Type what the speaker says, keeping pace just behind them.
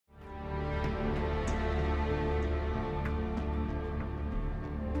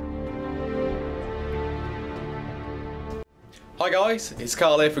Hi guys, it's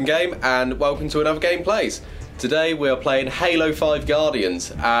Carl here from Game and welcome to another Gameplays. Today we are playing Halo 5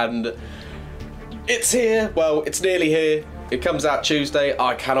 Guardians and it's here, well it's nearly here. It comes out Tuesday.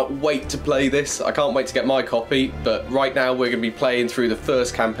 I cannot wait to play this. I can't wait to get my copy, but right now we're going to be playing through the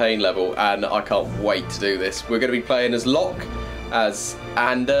first campaign level and I can't wait to do this. We're going to be playing as Locke,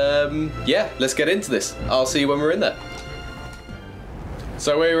 yeah, let's get into this. I'll see you when we're in there.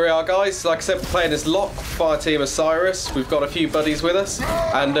 So here we are guys, like I said, we're playing as Locke, Fireteam Osiris. We've got a few buddies with us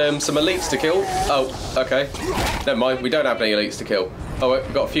and some elites to kill. Oh, okay. Never mind, we don't have any elites to kill. Oh wait,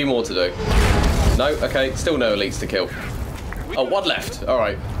 we've got a few more to do. No, okay, still no elites to kill. Oh, one left,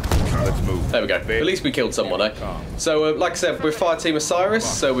 alright. Let's move. There we go, at least we killed someone, eh? So like I said, we're Fireteam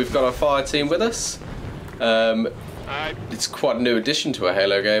Osiris, so we've got our fire team with us. It's quite a new addition to a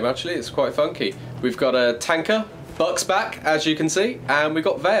Halo game actually, it's quite funky. We've got a tanker. Buck's back, as you can see, and we've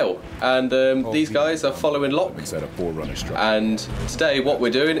got Vale, and these guys are following Locke. And today what we're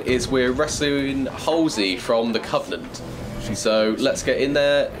doing is we're rescuing Halsey from the Covenant. So let's get in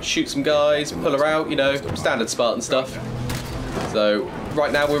there, shoot some guys, pull her out, you know, standard Spartan stuff. So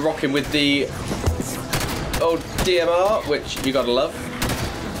right now we're rocking with the old DMR, which you gotta love,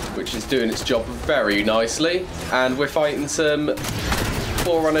 which is doing its job very nicely. And we're fighting some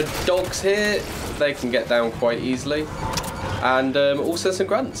Forerunner dogs here. They can get down quite easily, and also some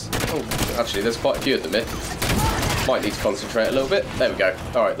grunts. Oh, actually, there's quite a few of them here. Might need to concentrate a little bit. There we go.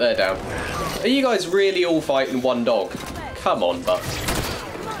 All right, they're down. Are you guys really all fighting one dog? Come on, Buck.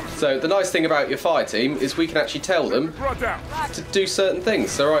 So the nice thing about your fire team is we can actually tell them to do certain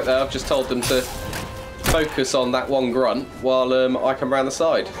things. So right there, I've just told them to focus on that one grunt while I come around the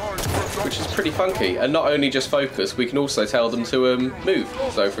side, which is pretty funky. And not only just focus, we can also tell them to move.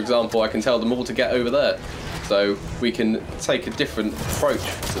 So for example, I can tell them all to get over there. So we can take a different approach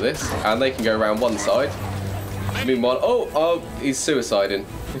to this, and they can go around one side. Meanwhile, oh, he's suiciding.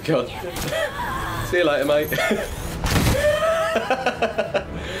 God. See you later, mate.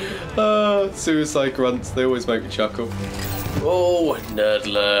 Oh, suicide grunts, they always make me chuckle. Oh,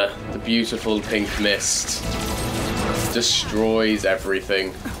 Nerdler, the beautiful pink mist destroys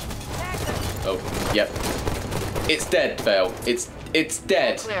everything. Oh, yep. It's dead, Vale. It's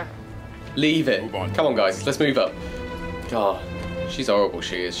dead. Leave it. Come on, guys. Let's move up. God, she's horrible,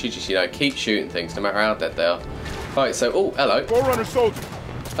 she is. She just, you know, keeps shooting things no matter how dead they are. Right, so, oh, hello. Forerunner soldier.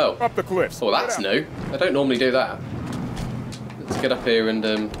 Oh. Up the cliffs. Oh, that's new. I don't normally do that. Let's get up here and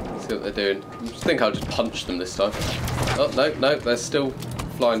see what they're doing. I think I'll just punch them this time. Oh, no, they're still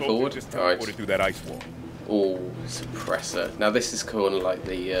flying forward. All right. Through that ice wall. Oh, suppressor. Now this is kind of like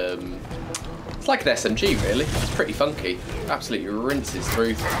the, it's like an SMG really. It's pretty funky. Absolutely rinses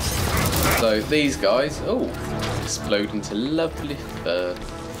through. So these guys, oh, explode into lovely fur.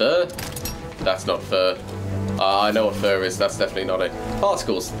 Fur? That's not fur. I know what fur is, that's definitely not it.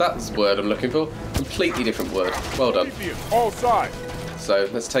 Particles, that's the word I'm looking for. Completely different word. Well done. All sides. So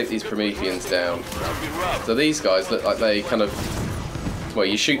let's take these Prometheans down. So these guys look like they kind of, well,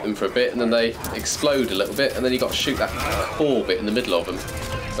 you shoot them for a bit and then they explode a little bit, and then you got to shoot that core bit in the middle of them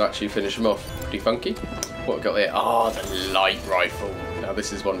to actually finish them off. Pretty funky. What have we got here? Ah, the light rifle. Now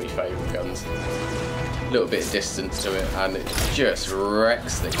this is one of my favourite guns. A little bit of distance to it and it just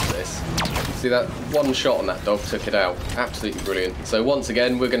wrecks things, this. See that? One shot on that dog took it out. Absolutely brilliant. So once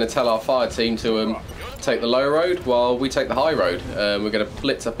again, we're going to tell our fire team to take the low road while we take the high road. We're going to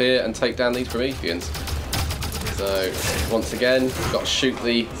blitz up here and take down these Prometheans. So once again, we've got to shoot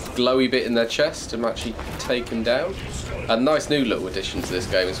the glowy bit in their chest and actually take them down. A nice new little addition to this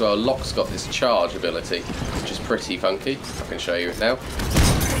game as well. Locke's got this charge ability, which is pretty funky. I can show you it now.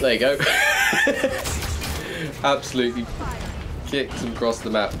 There you go. Absolutely kicked them across the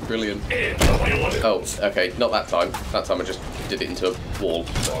map. Brilliant. Oh, okay, not that time. That time I just did it into a wall.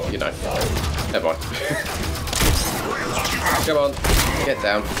 You know. Never mind. Come on, get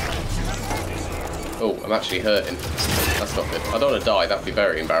down. Oh, I'm actually hurting. That's not good. I don't want to die. That'd be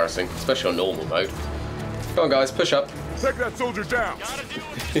very embarrassing, especially on normal mode. Come on, guys, push up. Take that soldier down.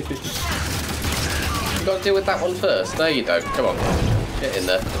 You got to deal with that one first. No, you don't. Come on, get in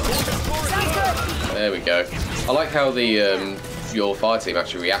there. There we go. I like how the your fire team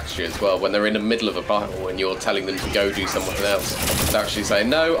actually reacts to you as well when they're in the middle of a battle and you're telling them to go do something else. They're actually saying,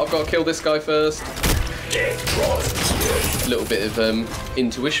 no, I've got to kill this guy first. A little bit of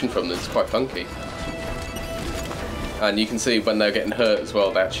intuition from them. It's quite funky. And you can see when they're getting hurt as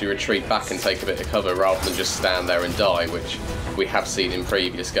well, they actually retreat back and take a bit of cover rather than just stand there and die, which we have seen in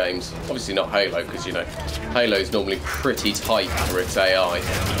previous games. Obviously not Halo, because, you know, Halo's normally pretty tight for its AI.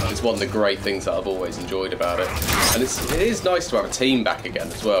 It's one of the great things that I've always enjoyed about it. And it is nice to have a team back again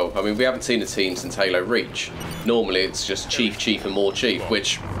as well. I mean, we haven't seen a team since Halo Reach. Normally it's just Chief, and more Chief,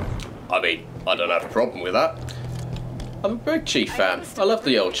 which, I mean, I don't have a problem with that. I'm a big Chief fan. I love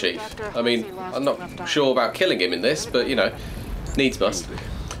the old Chief. I mean, I'm not sure about killing him in this, but, you know, needs must.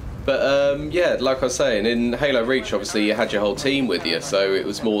 But, yeah, like I was saying, in Halo Reach, obviously, you had your whole team with you, so it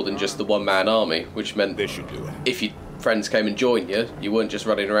was more than just the one-man army, which meant if your friends came and joined you, you weren't just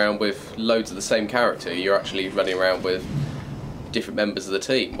running around with loads of the same character, you're actually running around with different members of the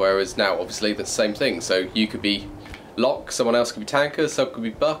team, whereas now, obviously, that's the same thing. So you could be Locke, someone else could be Tanker, some could be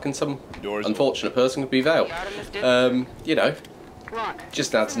Buck, and some unfortunate person could be Vale. You know,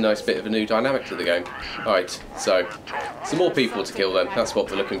 just adds a nice bit of a new dynamic to the game. Alright, so, some more people to kill then, that's what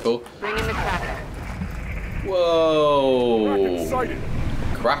we're looking for. Whoa!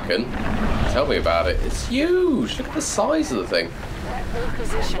 Kraken? Tell me about it. It's huge! Look at the size of the thing.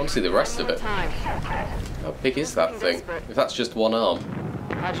 I want to see the rest of it. How big is that thing? If that's just one arm.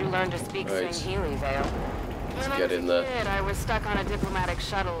 How'd you learn to speak Swahili, Vale? Let's get in there. I was stuck on a diplomatic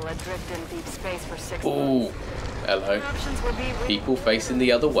shuttle adrift in deep space for 6 months. Ooh, hello. People facing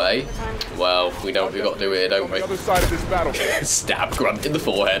the other way. Well, we know what we've got to do here, don't we? The other side of this battle. Stab Grunt in the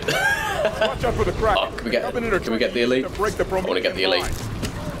forehead. Watch out for the crack. Oh, can we get the elite? I want to get the elite.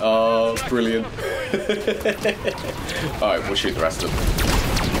 Oh, brilliant. Alright, we'll shoot the rest of them.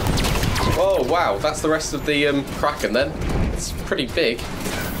 Oh, wow, that's the rest of the Kraken then. It's pretty big.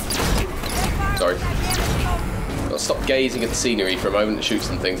 Sorry. I'll stop gazing at the scenery for a moment and shoot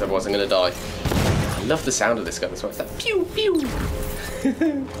some things, otherwise I'm going to die. I love the sound of this gun as well. It's that pew pew.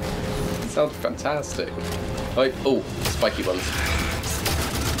 It sounds fantastic. Right, oh, spiky ones.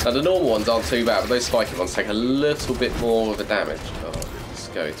 Now the normal ones aren't too bad, but those spiky ones take a little bit more of the damage. Oh, let's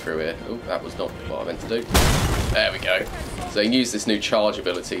go through here. Oh, that was not what I meant to do. There we go. So you can use this new charge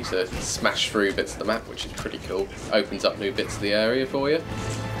ability to smash through bits of the map, which is pretty cool. Opens up new bits of the area for you.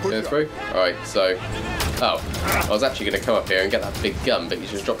 Go through. Alright, so... Oh, I was actually going to come up here and get that big gun, but you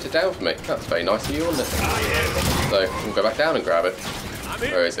just dropped it down for me. That's very nice of you, wasn't it? So, we'll go back down and grab it.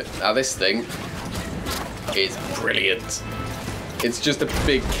 Where is it? Now this thing is brilliant. It's just a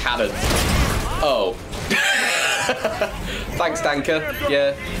big cannon. Oh. Thanks, Tanker.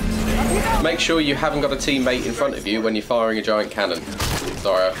 Yeah. Make sure you haven't got a teammate in front of you when you're firing a giant cannon.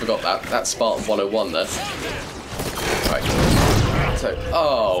 Sorry, I forgot that. That's Spartan 101 there. Right. So,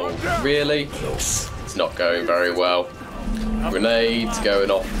 oh, really? It's not going very well. Grenades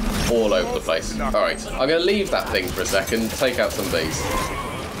going off all over the place. Alright, I'm going to leave that thing for a second, take out some of these.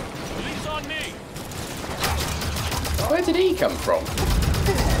 Where did he come from?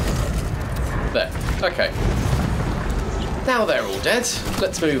 There. Okay. Now they're all dead.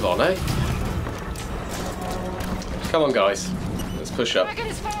 Let's move on, eh? Come on, guys. Let's push up.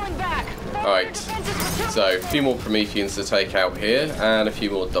 Alright, so a few more Prometheans to take out here, and a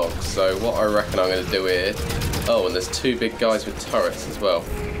few more dogs. So what I reckon I'm going to do here... Oh, and there's two big guys with turrets as well.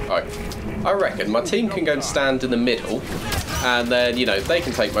 Alright, I reckon my team can go and stand in the middle, and then, you know, they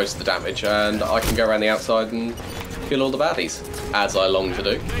can take most of the damage, and I can go around the outside and kill all the baddies, as I long to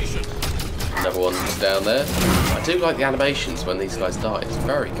do. Another one's down there. I do like the animations when these guys die, it's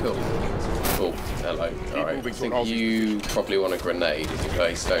very cool. Oh, hello. Alright, I think you probably want a grenade in your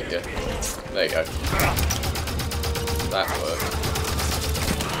face, don't you? There you go. That worked.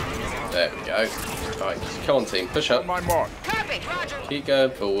 There we go. Alright, come on team, push up. Keep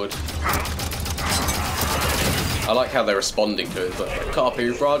going forward. I like how they're responding to it, but copy,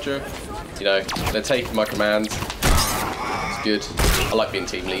 Roger. You know, they're taking my commands. It's good. I like being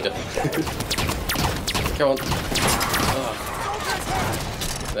team leader. Come on. Oh.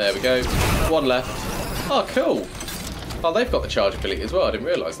 There we go. One left. Oh, cool. Oh, they've got the charge ability as well. I didn't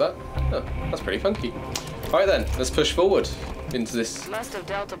realise that. Oh, that's pretty funky. Alright then, let's push forward into this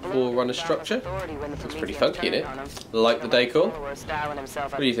Forerunner structure. Looks pretty funky in it. Like the decor.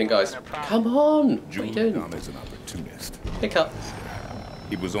 What do you think, guys? Come on! What are you doing? Pick up.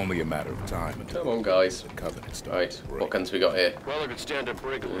 It was only a matter of time. Come on, guys. Right, what guns we got here?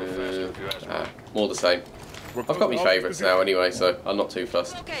 More the same. I've got my favourites now anyway, so I'm not too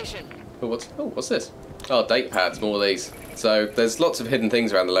fussed. Oh, what's this? Oh, data pads, more of these. So there's lots of hidden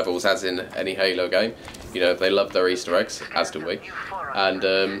things around the levels, as in any Halo game. You know, they love their Easter eggs, as do we.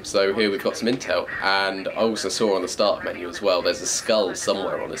 And so here we've got some intel. And I also saw on the start menu as well, there's a skull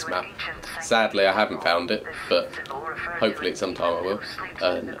somewhere on this map. Sadly, I haven't found it, but hopefully at some time I will.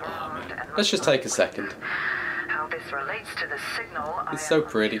 And oh man, let's just take a second. It's so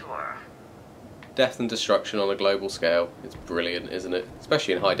pretty. death and destruction on a global scale. It's brilliant, isn't it?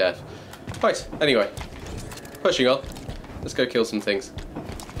 Especially in high def. Right, anyway, pushing on. Let's go kill some things.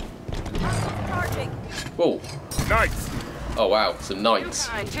 Whoa. Knights! Oh wow, some knights.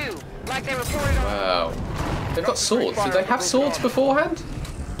 Like they reported on. Wow. They've got swords. Did they have swords beforehand?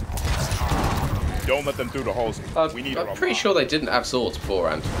 Don't let them through the holes. We need I'm pretty sure they didn't have swords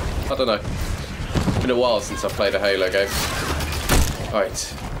beforehand. I don't know. It's been a while since I've played a Halo game.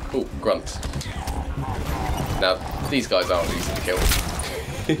 Right. Oh, grunt. Now, these guys aren't easy to kill.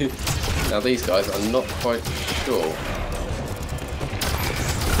 Now, these guys, I'm not quite sure.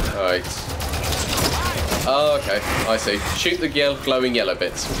 Right. Oh, okay. I see. Shoot the glowing yellow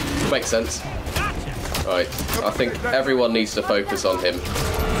bits. Makes sense. Right. I think everyone needs to focus on him.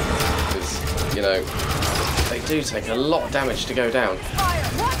 Because, you know, they do take a lot of damage to go down.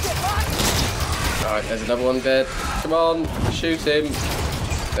 Alright, there's another one dead. Come on, shoot him.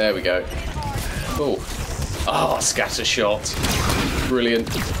 There we go. Oh. Oh, scatter shot. Brilliant.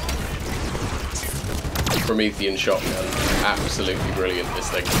 Promethean shotgun. Absolutely brilliant, this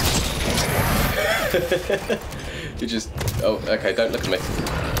thing. You just... Oh, okay, don't look at me.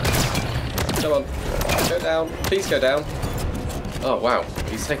 Come on. Go down. Please go down. Oh, wow.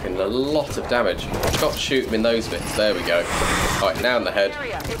 He's taking a lot of damage. Got to shoot him in those bits. There we go. Alright, now in the head.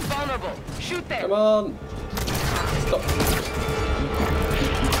 It's vulnerable. Shoot them. Come on. Stop.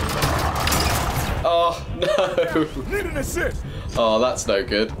 Oh, no. Need an assist! Oh, that's no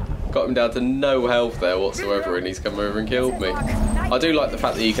good. Got him down to no health there whatsoever, and he's come over and killed me. I do like the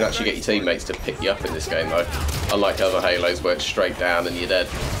fact that you can actually get your teammates to pick you up in this game, though. Unlike other Halos where it's straight down and you're dead.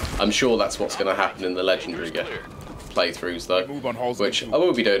 I'm sure that's what's going to happen in the Legendary playthroughs, though. Which I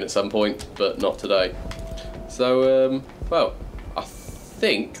will be doing at some point, but not today. So, well, I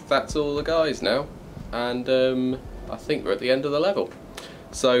think that's all the guys now. And I think we're at the end of the level.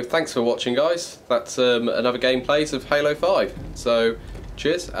 So thanks for watching, guys. That's another gameplays of Halo 5. So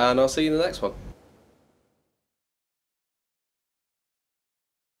cheers, and I'll see you in the next one.